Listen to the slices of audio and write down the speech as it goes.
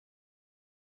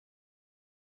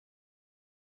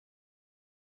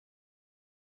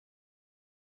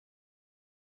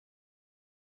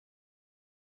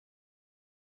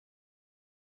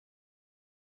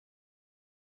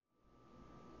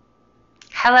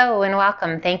Hello and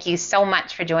welcome. Thank you so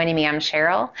much for joining me. I'm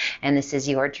Cheryl, and this is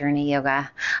Your Journey Yoga.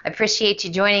 I appreciate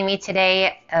you joining me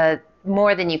today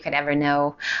more than you could ever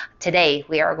know. Today,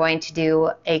 we are going to do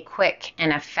a quick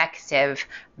and effective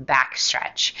back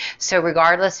stretch. So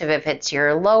regardless of if it's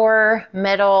your lower,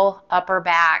 middle, upper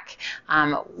back,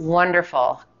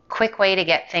 wonderful. Quick way to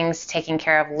get things taken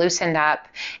care of, loosened up,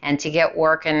 and to get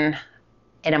working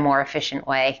in a more efficient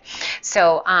way.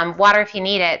 So water if you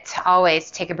need it.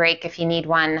 Always take a break if you need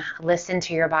one. Listen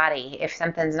to your body. If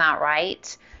something's not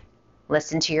right,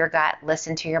 listen to your gut,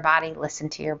 listen to your body, listen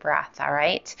to your breath, all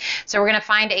right? So we're going to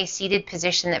find a seated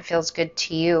position that feels good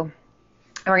to you.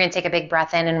 And we're going to take a big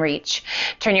breath in and reach.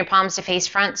 Turn your palms to face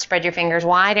front, spread your fingers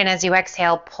wide, and as you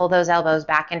exhale, pull those elbows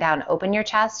back and down. Open your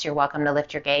chest. You're welcome to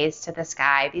lift your gaze to the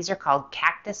sky. These are called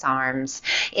cactus arms.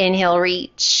 Inhale,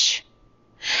 reach.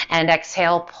 And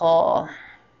exhale, pull.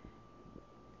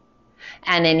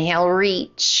 And inhale,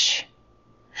 reach.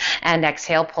 And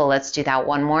exhale, pull. Let's do that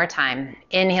one more time.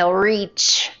 Inhale,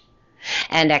 reach.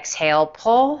 And exhale,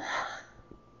 pull.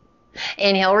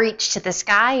 Inhale, reach to the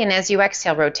sky. And as you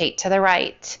exhale, rotate to the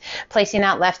right. Placing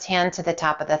that left hand to the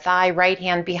top of the thigh, right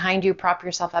hand behind you. Prop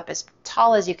yourself up as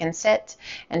tall as you can sit.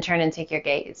 And turn and take your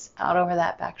gaze out over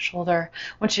that back shoulder.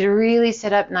 I want you to really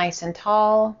sit up nice and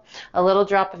tall. A little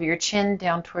drop of your chin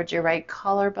down towards your right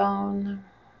collarbone.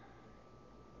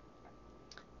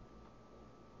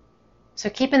 So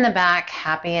keeping the back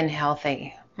happy and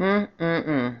healthy.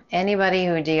 Anybody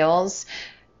who deals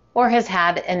or has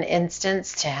had an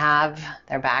instance to have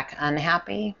their back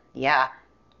unhappy, yeah,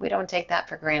 we don't take that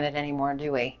for granted anymore,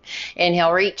 do we?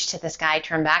 Inhale, reach to the sky,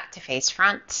 turn back to face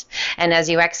front. And as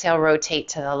you exhale, rotate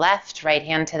to the left, right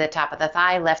hand to the top of the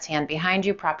thigh, left hand behind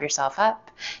you, prop yourself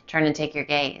up. Turn and take your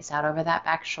gaze out over that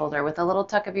back shoulder with a little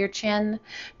tuck of your chin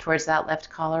towards that left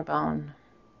collarbone.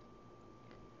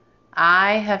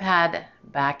 I have had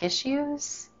back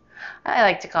issues. I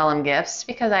like to call them gifts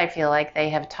because I feel like they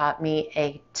have taught me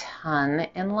a ton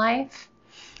in life.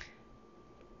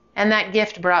 And that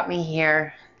gift brought me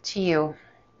here to you.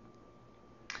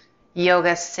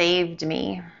 Yoga saved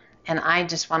me, and I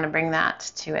just want to bring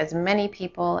that to as many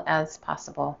people as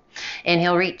possible.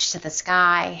 Inhale, reach to the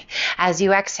sky. As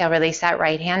you exhale, release that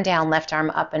right hand down, left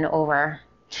arm up and over.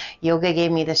 Yoga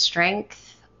gave me the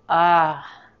strength, the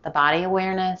body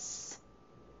awareness,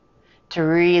 to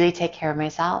really take care of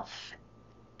myself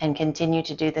and continue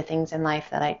to do the things in life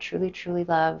that I truly, truly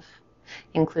love,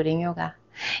 including yoga.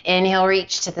 Inhale,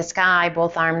 reach to the sky,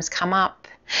 both arms come up,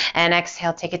 and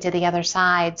exhale, take it to the other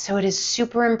side. So it is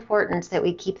super important that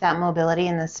we keep that mobility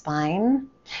in the spine.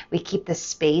 We keep the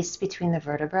space between the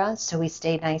vertebrae so we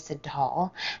stay nice and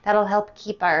tall. That'll help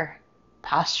keep our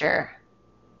posture,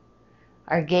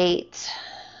 our gait,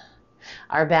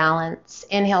 our balance.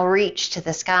 Inhale, reach to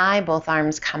the sky, both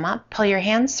arms come up. Pull your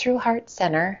hands through heart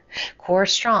center, core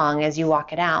strong as you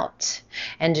walk it out,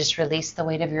 and just release the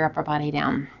weight of your upper body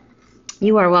down.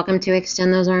 You are welcome to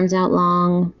extend those arms out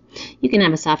long. You can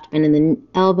have a soft bend in the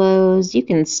elbows. You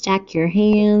can stack your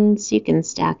hands. You can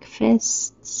stack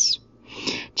fists.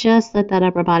 Just let that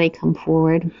upper body come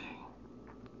forward.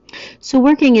 So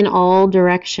working in all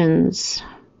directions.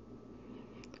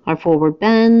 Our forward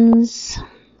bends,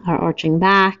 our arching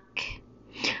back,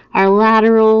 our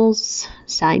laterals,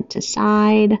 side to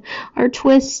side, our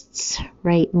twists,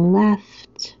 right and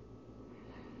left.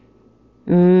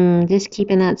 Just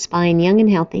keeping that spine young and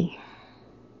healthy.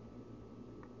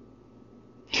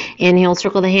 Inhale,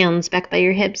 circle the hands back by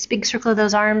your hips. Big circle of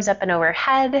those arms up and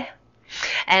overhead.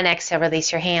 And exhale,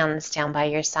 release your hands down by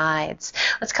your sides.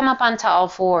 Let's come up onto all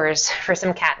fours for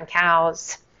some cat and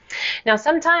cows. Now,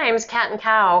 sometimes cat and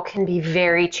cow can be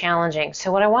very challenging.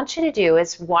 So what I want you to do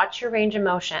is watch your range of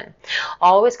motion.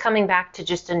 Always coming back to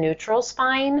just a neutral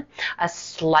spine, a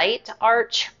slight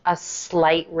arch, a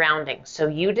slight rounding. So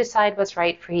you decide what's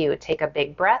right for you. Take a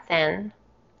big breath in.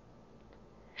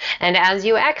 And as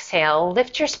you exhale,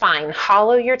 lift your spine,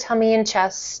 hollow your tummy and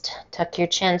chest, tuck your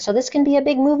chin. So this can be a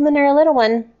big movement or a little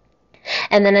one.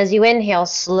 And then as you inhale,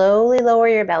 slowly lower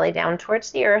your belly down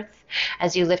towards the earth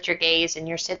as you lift your gaze and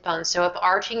your sit bones. So if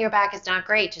arching your back is not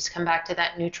great, just come back to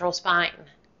that neutral spine.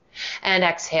 And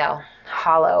exhale,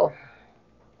 hollow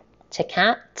to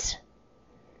cat.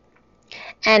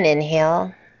 And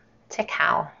inhale to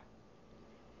cow.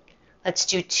 Let's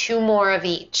do 2 more of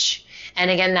each. And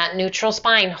again, that neutral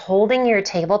spine, holding your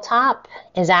tabletop,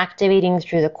 is activating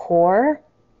through the core.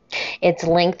 It's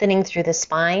lengthening through the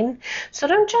spine. So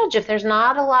don't judge if there's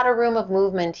not a lot of room of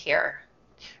movement here.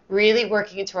 Really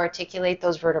working to articulate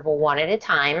those vertebrae one at a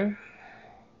time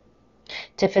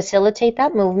to facilitate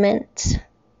that movement.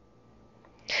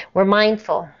 We're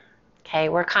mindful, okay?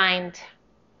 We're kind.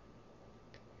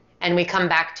 And we come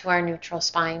back to our neutral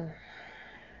spine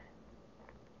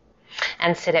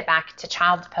and sit it back to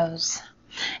child's pose.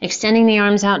 Extending the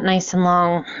arms out nice and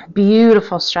long.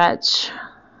 Beautiful stretch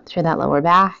through that lower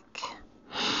back.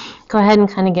 Go ahead and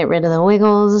kind of get rid of the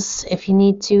wiggles if you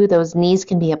need to. Those knees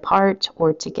can be apart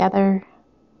or together.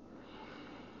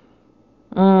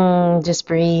 Just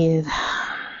breathe.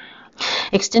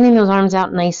 Extending those arms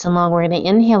out nice and long. We're going to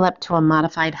inhale up to a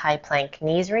modified high plank.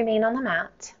 Knees remain on the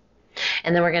mat.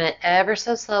 And then we're going to ever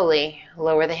so slowly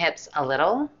lower the hips a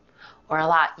little or a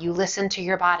lot. You listen to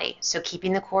your body. So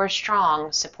keeping the core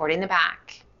strong, supporting the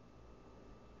back.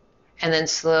 And then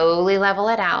slowly level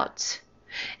it out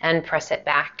and press it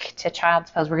back to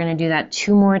child's pose. We're going to do that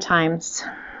 2 more times.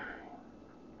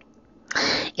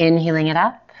 Inhaling it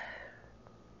up.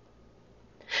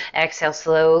 Exhale,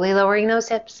 slowly lowering those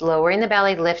hips, lowering the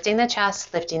belly, lifting the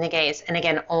chest, lifting the gaze. And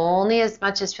again, only as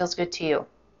much as feels good to you.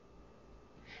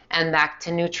 And back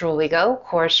to neutral we go,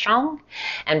 core strong,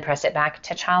 and press it back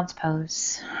to child's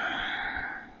pose.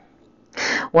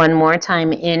 1 more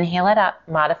time, inhale it up,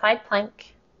 modified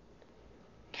plank.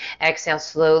 Exhale,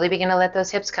 slowly begin to let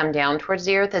those hips come down towards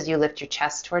the earth as you lift your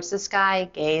chest towards the sky,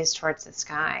 gaze towards the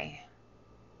sky.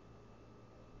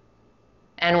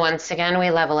 And once again, we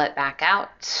level it back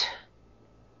out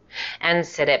and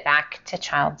sit it back to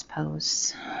child's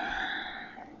pose.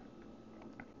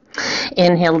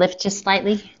 Inhale, lift just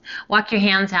slightly. Walk your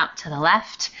hands out to the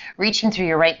left, reaching through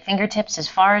your right fingertips as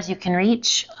far as you can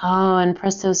reach. Oh, and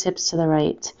press those hips to the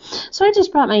right. So I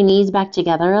just brought my knees back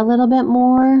together a little bit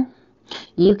more.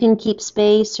 You can keep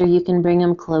space or you can bring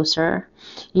them closer.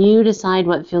 You decide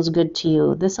what feels good to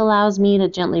you. This allows me to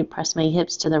gently press my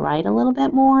hips to the right a little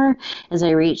bit more as I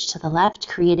reach to the left,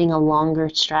 creating a longer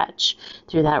stretch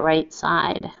through that right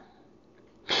side.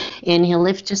 Inhale,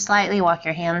 lift just slightly, walk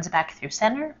your hands back through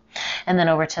center, and then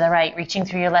over to the right, reaching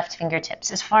through your left fingertips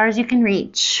as far as you can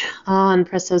reach. And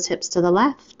press those hips to the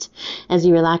left as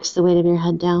you relax the weight of your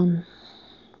head down.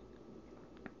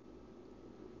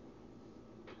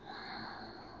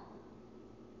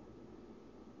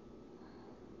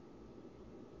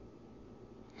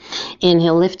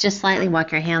 Inhale, lift just slightly,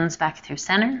 walk your hands back through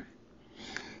center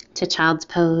to child's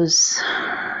pose.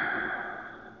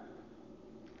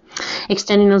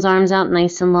 Extending those arms out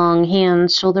nice and long,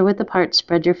 hands shoulder width apart,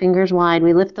 spread your fingers wide.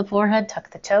 We lift the forehead, tuck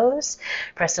the toes,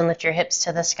 press and lift your hips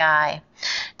to the sky,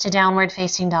 to downward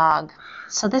facing dog.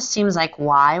 So this seems like,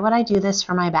 why would I do this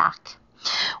for my back?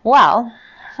 Well,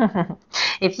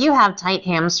 if you have tight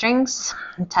hamstrings,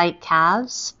 tight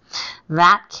calves,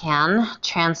 that can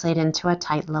translate into a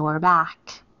tight lower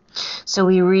back. So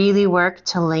we really work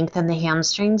to lengthen the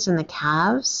hamstrings and the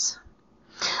calves.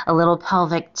 A little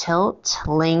pelvic tilt,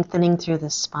 lengthening through the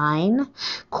spine.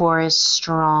 Core is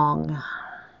strong.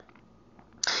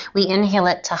 We inhale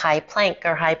it to high plank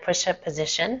or high push-up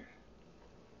position.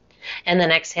 And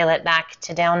then exhale it back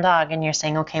to down dog. And you're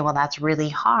saying, okay, well, that's really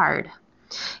hard.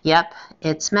 Yep,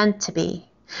 it's meant to be.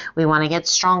 We want to get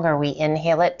stronger. We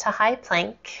inhale it to high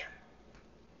plank.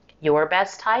 Your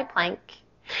best high plank.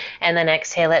 And then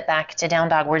exhale it back to down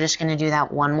dog. We're just going to do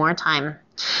that 1 more time.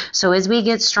 So as we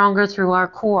get stronger through our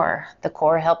core, the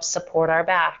core helps support our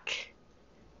back.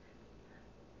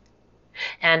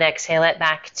 And exhale it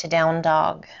back to down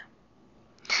dog.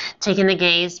 Taking the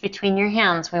gaze between your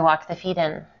hands, we walk the feet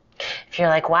in. If you're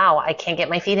like, wow, I can't get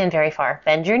my feet in very far,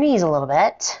 bend your knees a little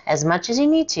bit, as much as you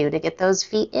need to get those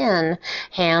feet in,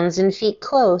 hands and feet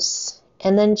close.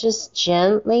 And then just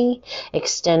gently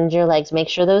extend your legs. Make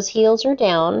sure those heels are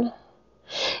down.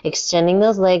 Extending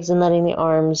those legs and letting the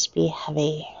arms be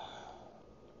heavy.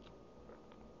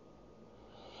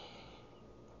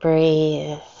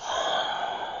 Breathe.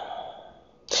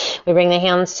 We bring the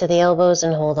hands to the elbows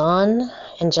and hold on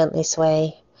and gently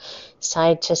sway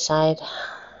side to side.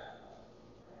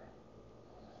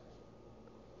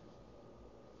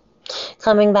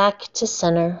 Coming back to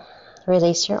center,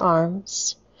 release your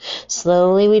arms.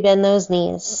 Slowly we bend those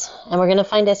knees, and we're going to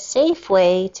find a safe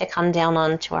way to come down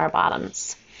onto our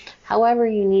bottoms, however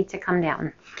you need to come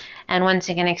down. And once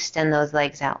again, extend those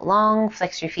legs out long,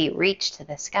 flex your feet, reach to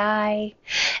the sky.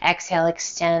 Exhale,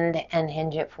 extend, and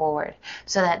hinge it forward.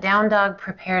 So that down dog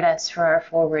prepared us for our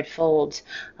forward fold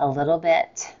a little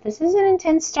bit. This is an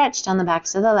intense stretch down the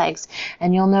backs of the legs,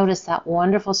 and you'll notice that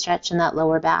wonderful stretch in that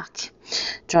lower back.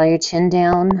 Draw your chin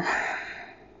down.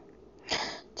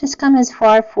 Just come as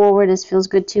far forward as feels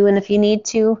good to you. And if you need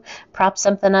to, prop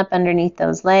something up underneath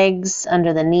those legs,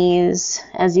 under the knees.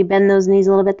 As you bend those knees a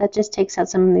little bit, that just takes out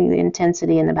some of the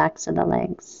intensity in the backs of the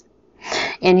legs.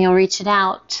 Inhale, reach it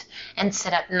out and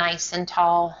sit up nice and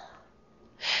tall.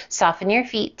 Soften your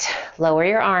feet, lower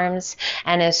your arms,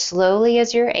 and as slowly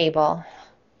as you're able,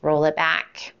 Roll it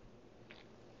back.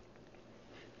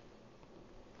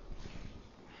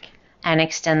 And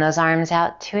extend those arms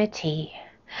out to a T.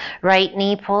 Right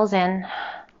knee pulls in.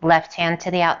 Left hand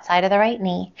to the outside of the right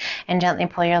knee. And gently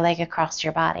pull your leg across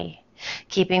your body.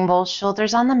 Keeping both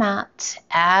shoulders on the mat.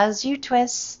 As you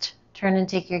twist, turn and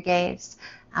take your gaze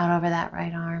out over that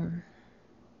right arm.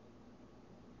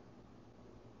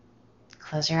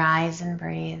 Close your eyes and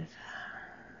breathe.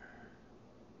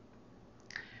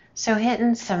 So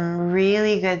hitting some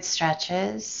really good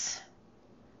stretches,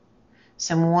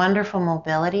 some wonderful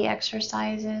mobility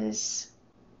exercises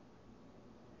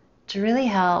to really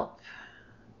help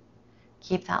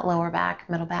keep that lower back,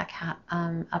 middle back,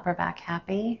 upper back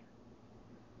happy.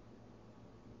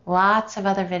 Lots of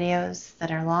other videos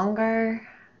that are longer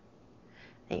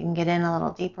that you can get in a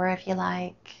little deeper if you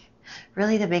like.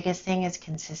 Really the biggest thing is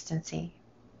consistency.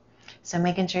 So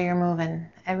making sure you're moving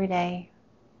every day.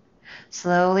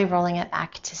 Slowly rolling it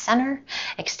back to center.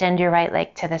 Extend your right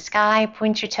leg to the sky.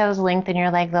 Point your toes, lengthen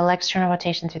your leg, little external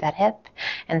rotation through that hip.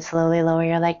 And slowly lower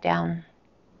your leg down.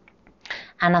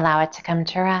 And allow it to come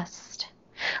to rest.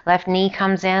 Left knee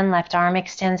comes in, left arm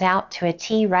extends out to a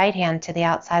T, right hand to the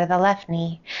outside of the left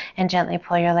knee. And gently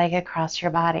pull your leg across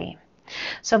your body.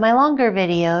 So my longer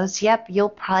videos, yep, you'll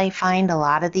probably find a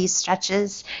lot of these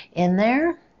stretches in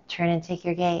there. Turn and take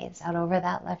your gaze out over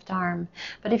that left arm.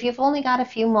 But if you've only got a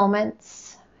few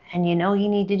moments and you know you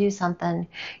need to do something,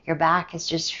 your back is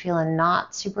just feeling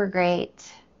not super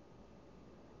great,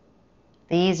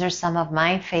 these are some of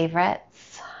my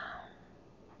favorites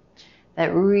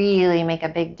that really make a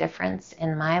big difference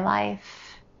in my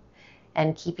life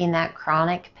and keeping that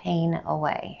chronic pain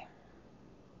away.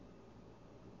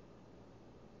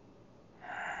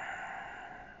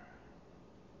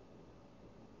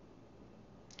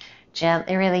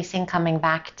 Gently releasing, coming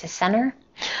back to center.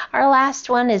 Our last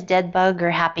one is dead bug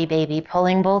or happy baby,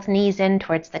 pulling both knees in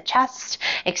towards the chest,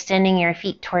 extending your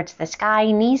feet towards the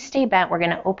sky. Knees stay bent. We're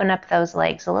going to open up those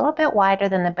legs a little bit wider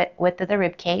than the width of the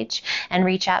rib cage and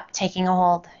reach up, taking a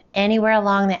hold anywhere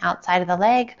along the outside of the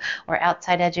leg or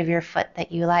outside edge of your foot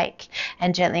that you like,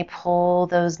 and gently pull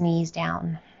those knees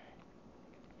down.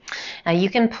 Now you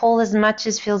can pull as much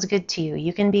as feels good to you.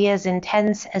 You can be as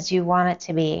intense as you want it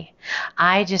to be.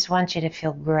 I just want you to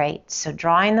feel great. So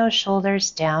drawing those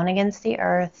shoulders down against the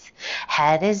earth,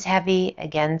 head is heavy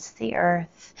against the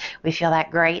earth. We feel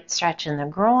that great stretch in the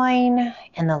groin,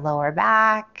 in the lower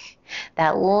back,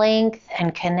 that length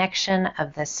and connection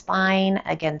of the spine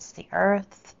against the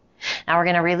earth. Now we're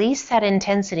going to release that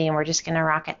intensity and we're just going to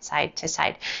rock it side to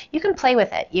side. You can play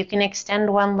with it. You can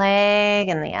extend one leg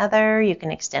and the other. You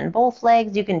can extend both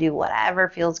legs. You can do whatever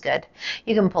feels good.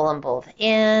 You can pull them both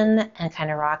in and kind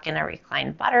of rock in a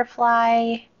reclined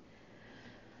butterfly.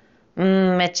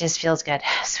 It just feels good.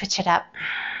 Switch it up.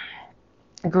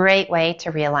 Great way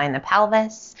to realign the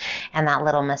pelvis and that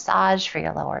little massage for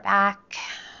your lower back.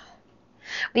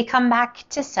 We come back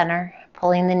to center,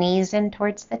 pulling the knees in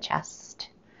towards the chest.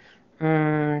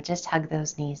 Just hug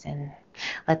those knees in.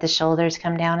 Let the shoulders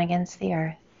come down against the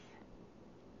earth.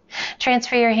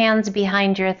 Transfer your hands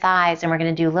behind your thighs, and we're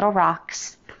going to do little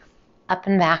rocks. Up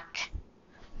and back,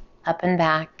 up and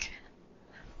back,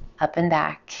 up and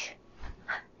back,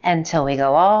 until we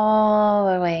go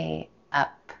all the way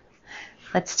up.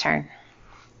 Let's turn.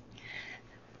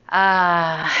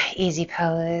 Easy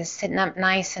pose, sitting up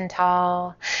nice and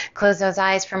tall. Close those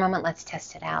eyes for a moment. Let's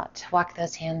test it out. Walk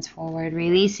those hands forward,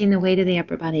 releasing the weight of the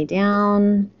upper body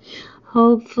down.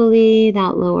 Hopefully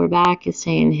that lower back is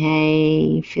saying,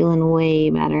 hey, feeling way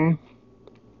better.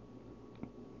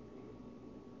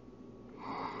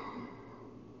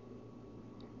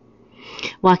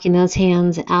 Walking those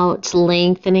hands out,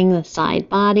 lengthening the side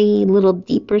body, little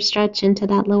deeper stretch into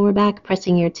that lower back,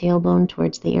 pressing your tailbone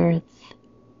towards the earth.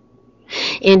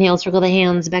 Inhale, circle the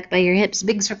hands back by your hips.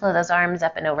 Big circle of those arms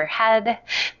up and overhead.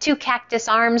 2 cactus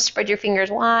arms. Spread your fingers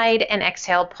wide. And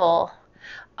exhale, pull.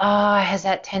 Oh, has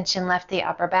that tension left the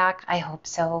upper back? I hope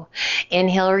so.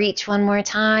 Inhale, reach one more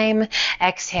time.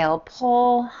 Exhale,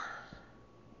 pull.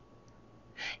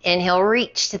 Inhale,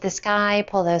 reach to the sky.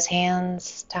 Pull those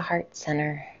hands to heart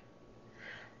center.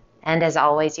 And as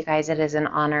always, you guys, it is an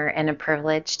honor and a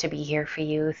privilege to be here for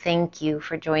you. Thank you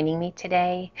for joining me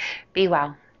today. Be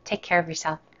well. Take care of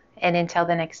yourself. And until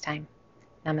the next time,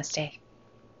 namaste.